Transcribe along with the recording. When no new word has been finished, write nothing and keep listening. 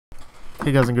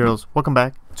Hey guys and girls, welcome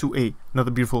back to another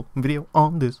beautiful video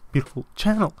on this beautiful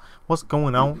channel. What's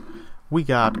going on? We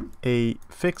got a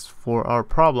fix for our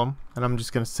problem, and I'm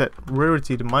just gonna set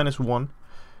rarity to -1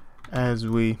 as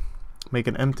we make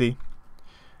it empty,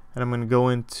 and I'm gonna go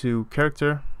into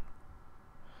character,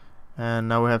 and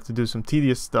now we have to do some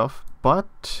tedious stuff,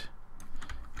 but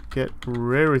get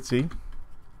rarity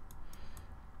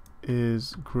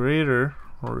is greater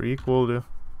or equal to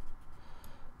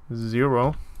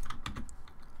 0.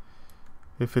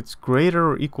 If it's greater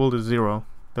or equal to 0,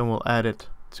 then we'll add it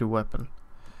to weapon.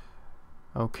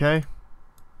 Okay,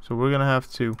 so we're gonna have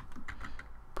to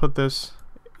put this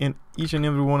in each and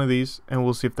every one of these, and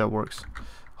we'll see if that works.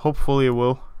 Hopefully it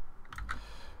will.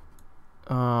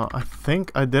 I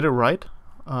think I did it right,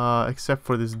 except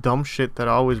for this dumb shit that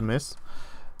I always miss,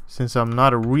 since I'm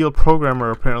not a real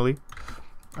programmer apparently.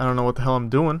 I don't know what the hell I'm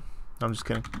doing. I'm just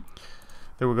kidding.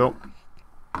 There we go.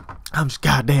 I'm just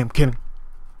goddamn kidding.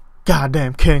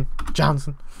 Goddamn kidding,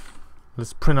 Johnson.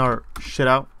 Let's print our shit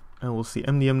out, and we'll see.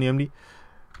 MD.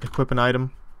 Equip an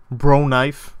item. Bro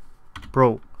knife.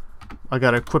 Bro, I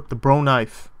gotta equip the bro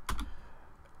knife,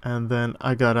 and then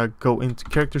I gotta go into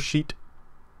character sheet,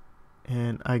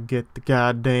 and I get the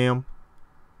goddamn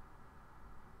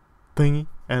thingy.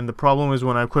 And the problem is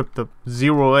when I equip the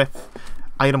 0th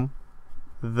item,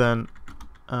 then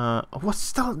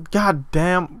what's the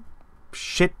goddamn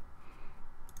shit?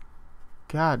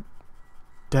 God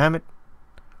damn it.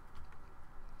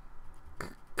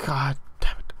 God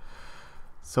damn it.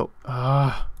 So,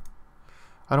 I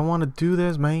don't want to do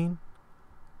this, man.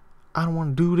 I don't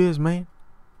want to do this, man.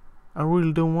 I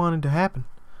really don't want it to happen.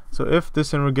 So if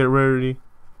this and get rarity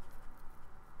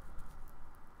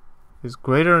is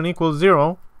greater than equal to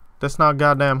 0, that's not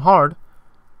goddamn hard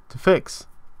to fix.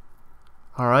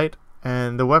 Alright?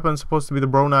 And the weapon's supposed to be the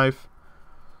bro knife,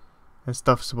 and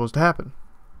stuff's supposed to happen.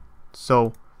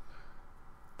 So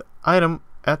the item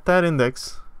at that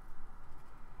index,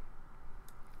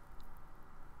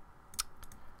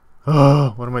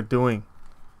 what am I doing?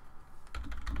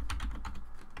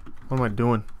 What am I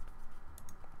doing?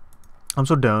 I'm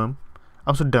so dumb.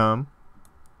 I'm so dumb.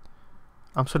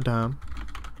 I'm so dumb.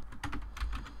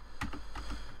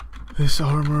 This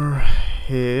armor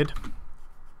head.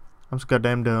 I'm so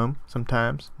goddamn dumb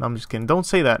sometimes. No, I'm just kidding. Don't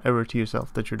say that ever to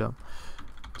yourself, that you're dumb.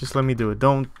 Just let me do it.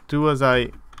 Don't do as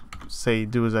I say,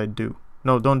 do as I do.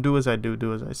 No, don't do as I do,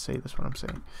 do as I say. That's what I'm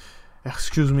saying.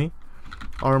 Excuse me.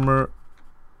 Armor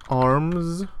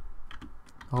arms.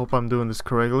 I hope I'm doing this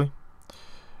correctly.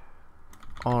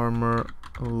 Armor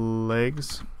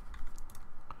legs.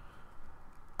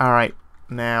 Alright,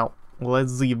 now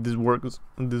let's see if this works.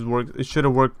 It should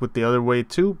have worked with the other way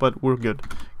too, but we're good.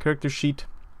 Character sheet.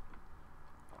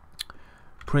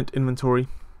 Print inventory.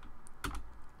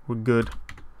 We're good.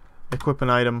 Equip an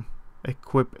item.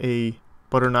 Equip a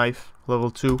butter knife level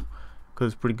 2,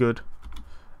 because it's pretty good.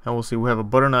 And we'll see, we have a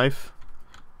butter knife,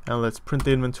 and let's print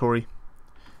the inventory,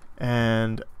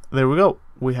 and there we go.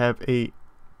 We have a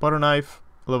butter knife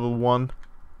level 1,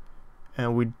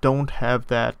 and we don't have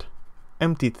that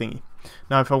empty thingy.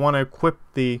 Now if I want to equip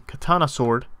the katana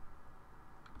sword,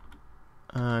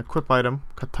 equip item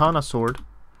katana sword,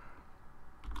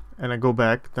 and I go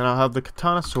back, then I'll have the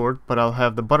katana sword, but I'll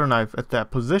have the butter knife at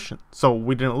that position, so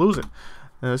we didn't lose it,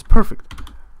 and it's perfect.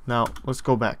 Now let's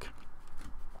go back.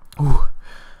 Ooh,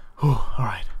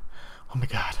 alright. Oh my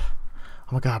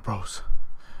god, bros.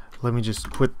 Let me just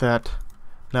quit that.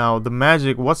 Now the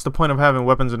magic, what's the point of having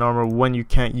weapons and armor when you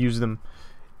can't use them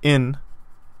in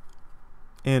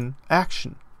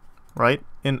action, right?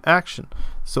 In action.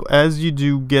 So as you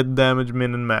do get damage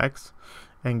min and max,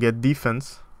 and get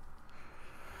defense,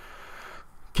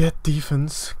 get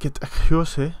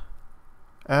accuracy,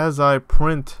 as I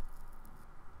print.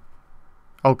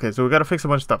 Okay, so we gotta fix a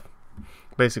bunch of stuff.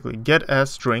 Basically, get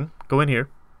as string, go in here.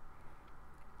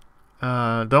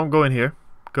 Don't go in here.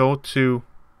 Go to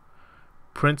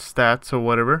print stats or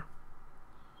whatever.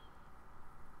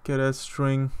 Get as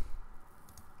string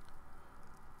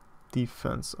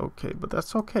defense. Okay, but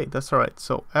that's okay. That's alright.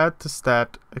 So add to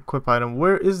stat, equip item.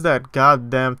 Where is that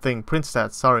goddamn thing? Print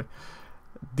stats, sorry.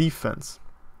 Defense.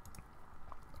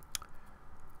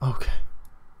 Okay.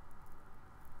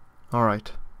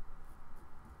 Alright.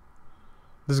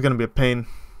 This is gonna be a pain.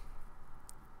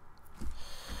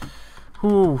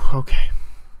 Ooh, okay.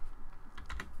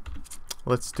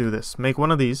 Let's do this. Make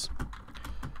one of these.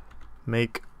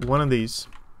 Make one of these.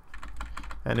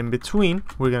 And in between,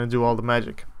 we're gonna do all the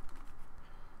magic.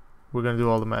 We're gonna do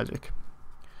all the magic.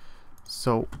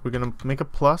 So we're gonna make a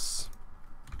plus.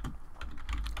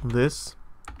 This.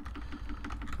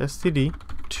 std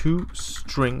to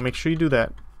string. Make sure you do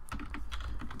that.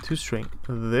 toString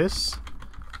this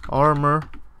armor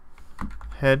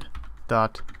head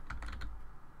dot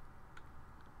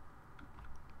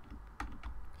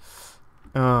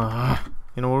you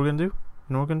know what we're gonna do? You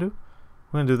know what we're gonna do?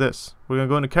 We're gonna do this. We're gonna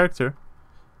go into character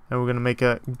and we're gonna make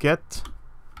a get.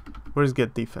 Where's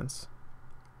get defense?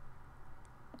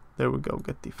 There we go,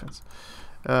 get defense.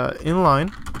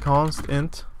 Inline const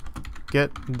int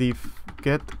get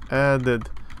added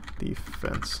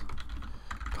defense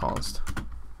const.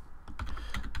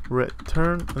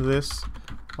 Return this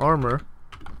armor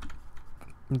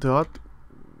dot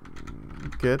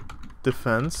get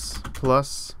defense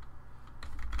plus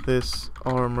this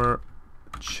armor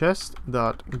chest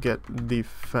dot get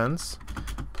defense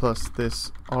plus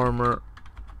this armor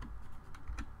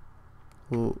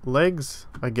legs,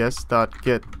 I guess, dot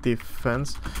get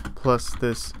defense plus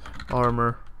this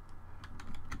armor.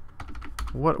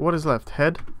 What is left?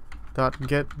 Head dot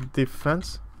get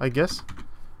defense, I guess.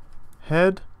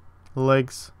 Head,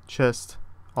 legs, chest,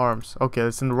 arms. Okay,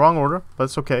 it's in the wrong order, but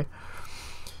it's okay.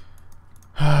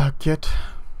 Get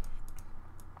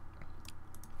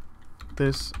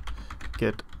this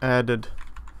get added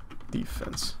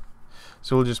defense.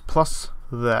 So we'll just plus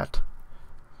that,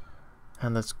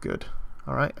 and that's good.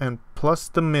 Alright, and plus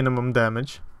the minimum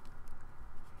damage.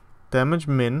 Damage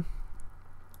min.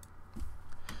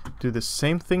 Do the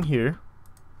same thing here.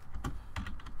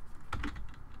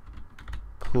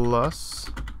 Plus.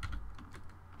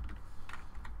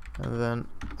 And then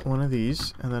one of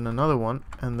these. And then another one.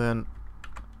 And then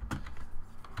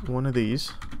one of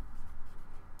these.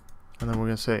 And then we're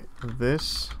going to say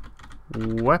this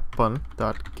weapon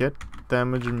dot get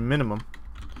damage minimum.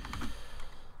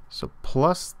 So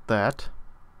plus that,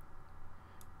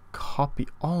 copy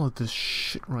all of this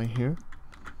shit right here,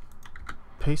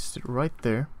 paste it right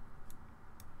there,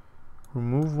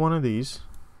 remove one of these,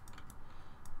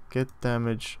 get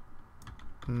damage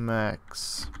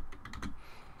max.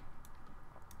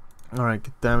 Alright,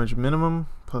 get damage minimum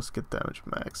plus get damage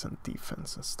max and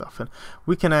defense and stuff. And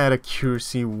we can add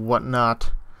accuracy,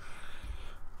 whatnot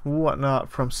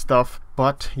from stuff,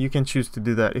 but you can choose to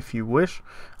do that if you wish.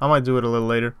 I might do it a little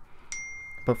later,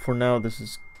 but for now this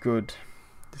is good.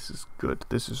 This is good.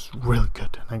 This is really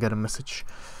good. And I got a message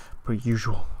per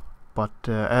usual. But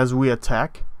as we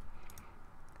attack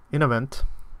in event,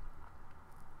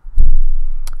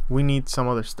 we need some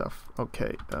other stuff.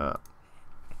 Okay,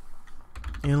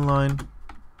 inline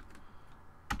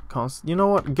const. You know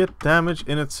what? Get damage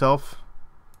in itself.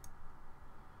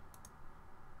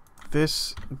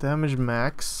 This damage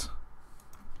max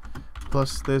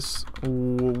plus this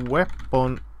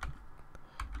weapon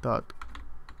dot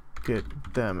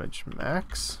get damage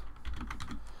max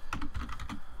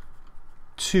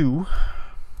to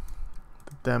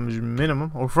the damage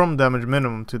minimum, or from damage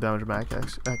minimum to damage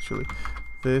max. Actually,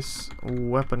 this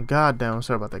weapon. Goddamn,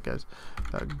 sorry about that, guys.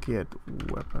 Get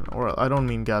weapon, or I don't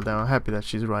mean goddamn. I'm happy that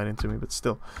she's writing to me, but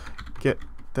still, get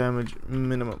damage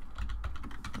minimum.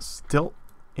 Still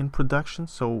in production,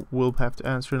 so we'll have to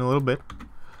answer in a little bit.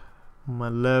 My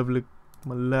lovely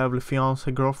fiance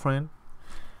girlfriend,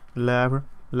 love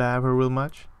her real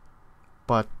much,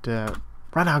 but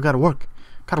right now I gotta work,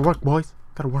 boys,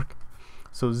 gotta work.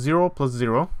 So 0 plus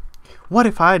 0. What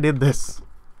if I did this?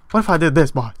 What if I did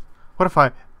this, boys? What if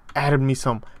I added me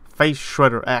some face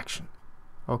shredder action?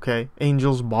 Okay,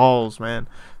 angel's balls, man,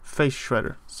 face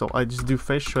shredder. So I just do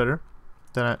face shredder,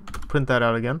 then I print that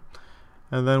out again.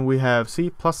 And then we have C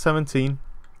plus 17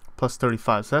 plus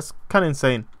 35. So that's kind of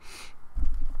insane.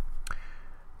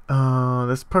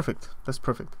 That's perfect. That's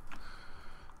perfect.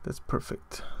 That's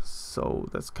perfect. So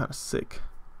that's kind of sick.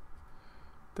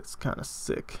 That's kind of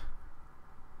sick.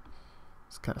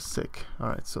 It's kind of sick.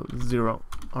 Alright, so 0.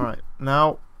 Alright,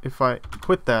 now if I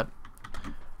quit that.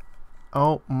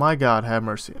 Oh my God, have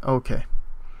mercy. Okay.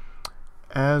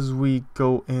 As we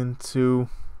go into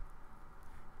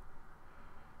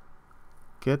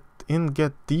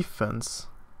get defense,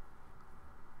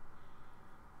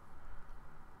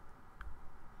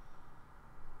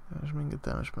 get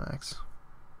damage max.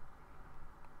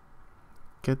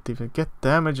 Get defense. Get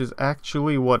damage is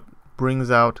actually what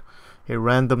brings out a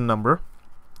random number.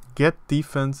 Get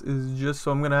defense is just,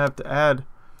 so I'm gonna have to add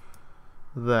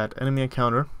that enemy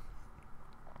encounter.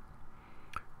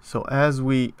 So as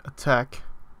we attack,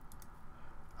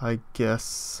 I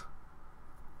guess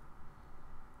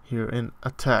here in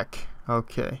attack.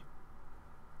 Okay.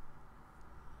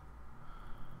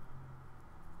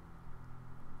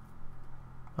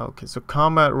 Okay, so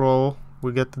combat roll,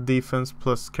 we get the defense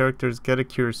plus characters get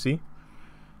accuracy.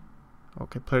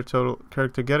 Okay, player total,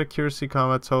 character get accuracy,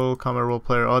 combat total, combat roll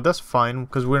player. Oh, that's fine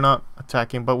because we're not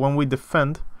attacking. But when we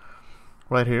defend,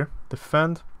 right here.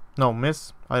 Defend. No,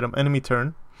 miss. Item enemy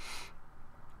turn.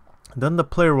 Then the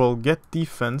player will get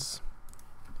defense.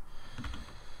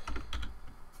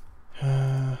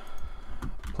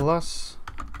 Plus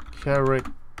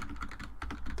character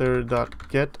dot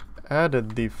get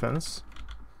added defense.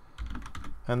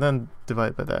 And then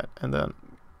divide by that. And then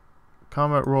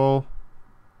combat roll.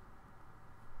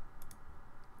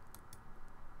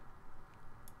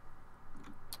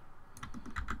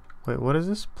 Wait, what is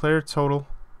this? Player total.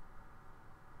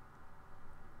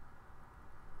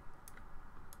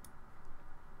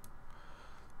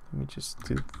 Let me just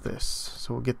do this.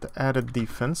 So we'll get the added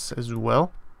defense as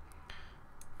well.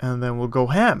 And then we'll go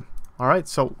ham. Alright,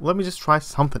 so let me just try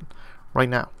something right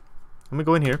now. Let me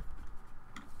go in here.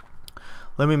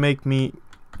 Let me make me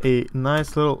a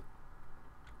nice little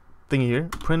thing here.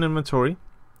 Print inventory.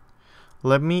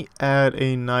 Let me add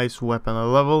a nice weapon. A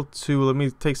level 2. Let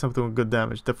me take something with good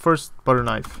damage. The first butter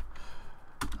knife.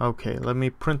 Okay, let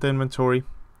me print the inventory.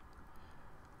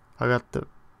 I got the...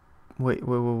 Wait.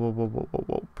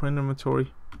 Print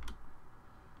inventory.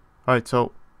 Alright,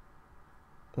 so...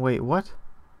 Wait, what?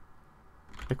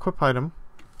 Equip item.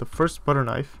 The first butter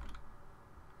knife.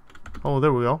 Oh,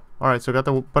 there we go. Alright, so I got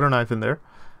the butter knife in there.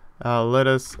 Let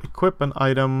us equip an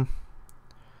item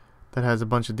that has a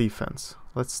bunch of defense.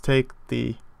 Let's take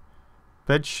the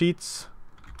bed sheets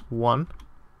 1.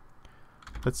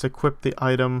 Let's equip the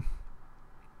item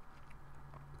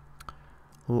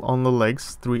on the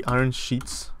legs, 3 iron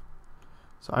sheets.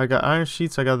 So I got iron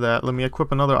sheets, I got that. Let me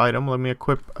equip another item. Let me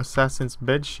equip assassin's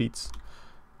bed sheets.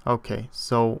 Okay,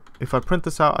 so if I print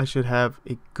this out, I should have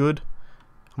a good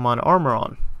amount of armor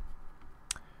on.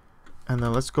 And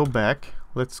then let's go back.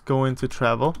 Let's go into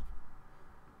travel.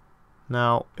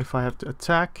 Now, if I have to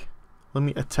attack, let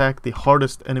me attack the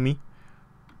hardest enemy.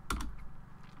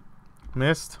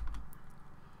 Missed.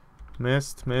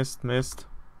 Missed.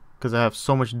 Because I have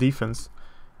so much defense.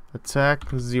 Attack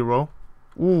 0.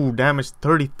 Ooh, damage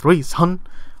 33, son.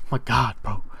 Oh my god,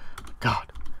 bro. Oh my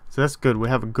god. So that's good. We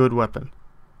have a good weapon.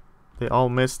 They all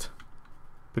missed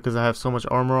because I have so much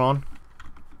armor on.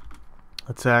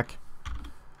 Attack.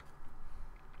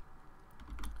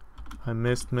 I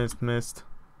missed.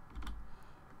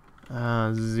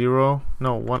 0.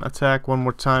 No, 1 attack. One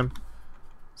more time.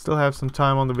 Still have some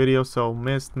time on the video, so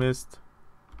missed.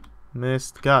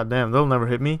 God damn, they'll never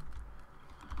hit me.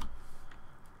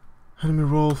 Enemy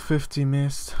roll 50,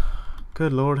 missed.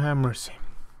 Good Lord, have mercy.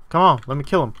 Come on, let me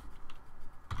kill him.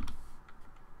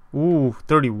 Ooh,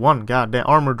 31. God damn,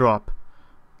 armor drop.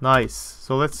 Nice.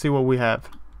 So let's see what we have.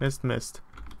 Missed.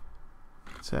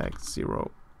 Attack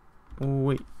 0. Ooh,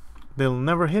 wait. They'll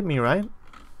never hit me, right?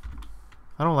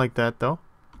 I don't like that though.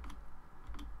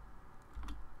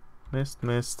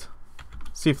 Missed.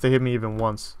 See if they hit me even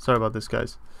once. Sorry about this,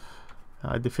 guys.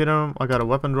 I defeated them. I got a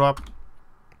weapon drop.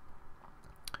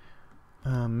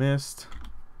 Missed.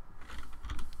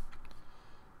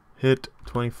 Hit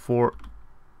 24.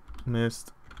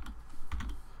 Missed.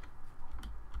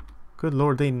 Good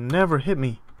Lord, they never hit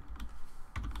me.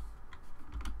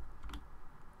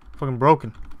 Fucking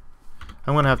broken.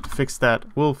 I'm gonna have to fix that.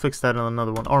 We'll fix that in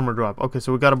another one. Armor drop. Okay,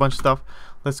 so we got a bunch of stuff.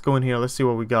 Let's go in here. Let's see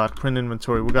what we got. Print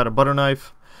inventory. We got a butter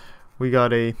knife. We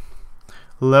got a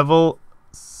level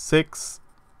 6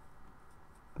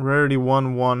 rarity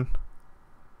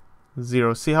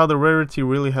 110. See how the rarity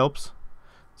really helps?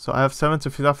 So I have 7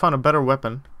 to 50. I found a better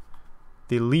weapon.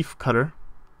 The leaf cutter.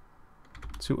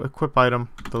 To equip item,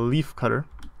 the leaf cutter.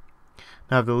 Now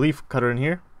I have the leaf cutter in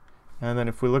here. And then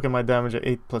if we look at my damage at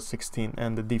 8 plus 16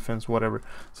 and the defense, whatever.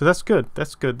 So that's good.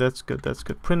 That's good.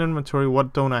 Print inventory.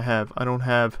 What don't I have? I don't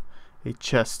have a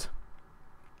chest.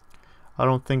 I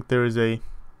don't think there is a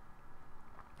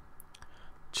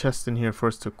chest in here for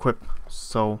us to equip.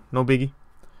 So no biggie.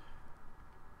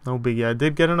 I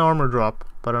did get an armor drop,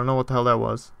 but I don't know what the hell that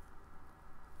was.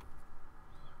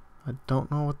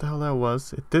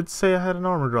 It did say I had an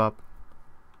armor drop.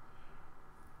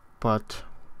 But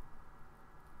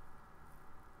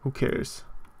who cares?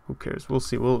 We'll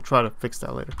see. We'll try to fix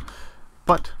that later.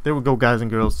 But there we go, guys and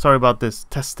girls. Sorry about this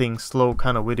testing slow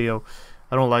kind of video.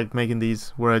 I don't like making these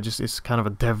where it's kind of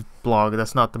a dev blog.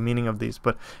 That's not the meaning of these.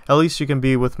 But at least you can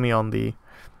be with me on the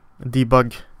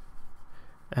debug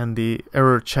and the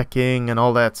error checking and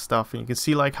all that stuff. And you can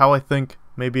see like how I think.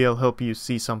 Maybe I'll help you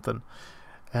see something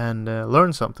and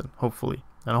learn something, hopefully.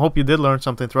 And I hope you did learn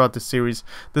something throughout this series.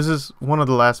 This is one of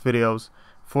the last videos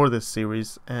for this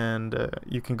series, and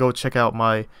you can go check out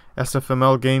my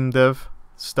SFML game dev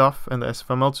stuff and the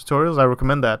SFML tutorials. I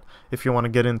recommend that if you want to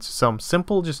get into some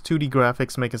simple, just 2D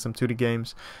graphics, making some 2D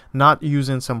games, not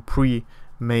using some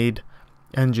pre-made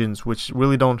engines which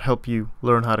really don't help you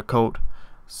learn how to code.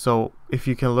 So if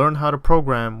you can learn how to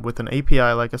program with an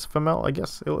API like SFML, I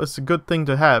guess it's a good thing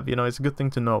to have. You know, it's a good thing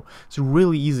to know. It's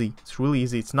really easy. It's really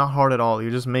easy. It's not hard at all.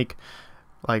 You just make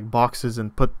like boxes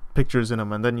and put pictures in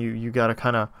them, and then you gotta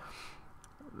kind of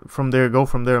go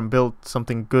from there and build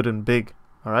something good and big.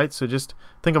 All right, so just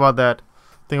think about that.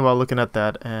 Think about looking at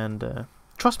that, and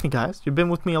trust me, guys. You've been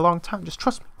with me a long time. Just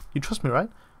trust me. You trust me, right?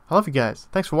 I love you guys.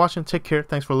 Thanks for watching. Take care.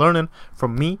 Thanks for learning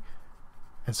from me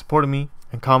and supporting me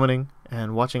and commenting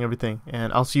and watching everything.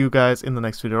 And I'll see you guys in the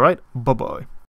next video. All right? Bye bye.